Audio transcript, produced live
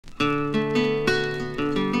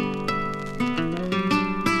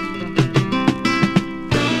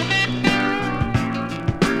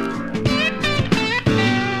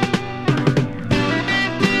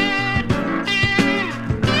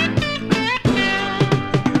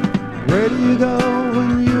Where do you go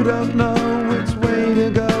when you don't know which way to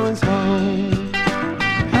go is home?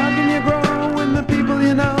 How can you grow when the people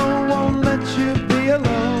you know won't let you be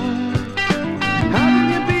alone? How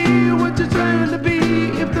can you be what you're trying to be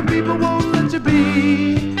if the people won't let you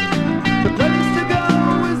be? The place to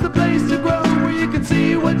go is the place to grow, where you can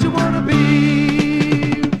see what you want to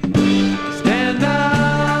be. Stand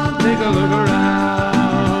up, take a look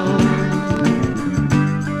around,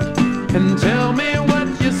 and tell me what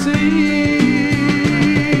you see.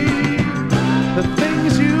 The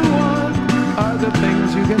things you want are the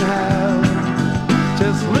things you can have.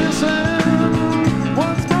 Just listen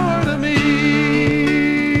once more to me.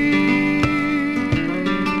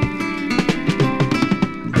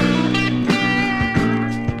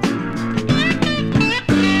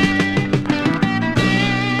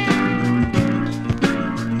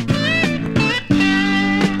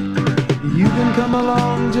 You can come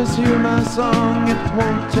along, just hear my song. It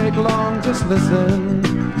won't take long, just listen.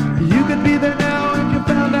 You could be there now if you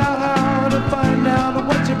found out how to find out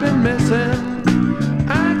what you've been missing.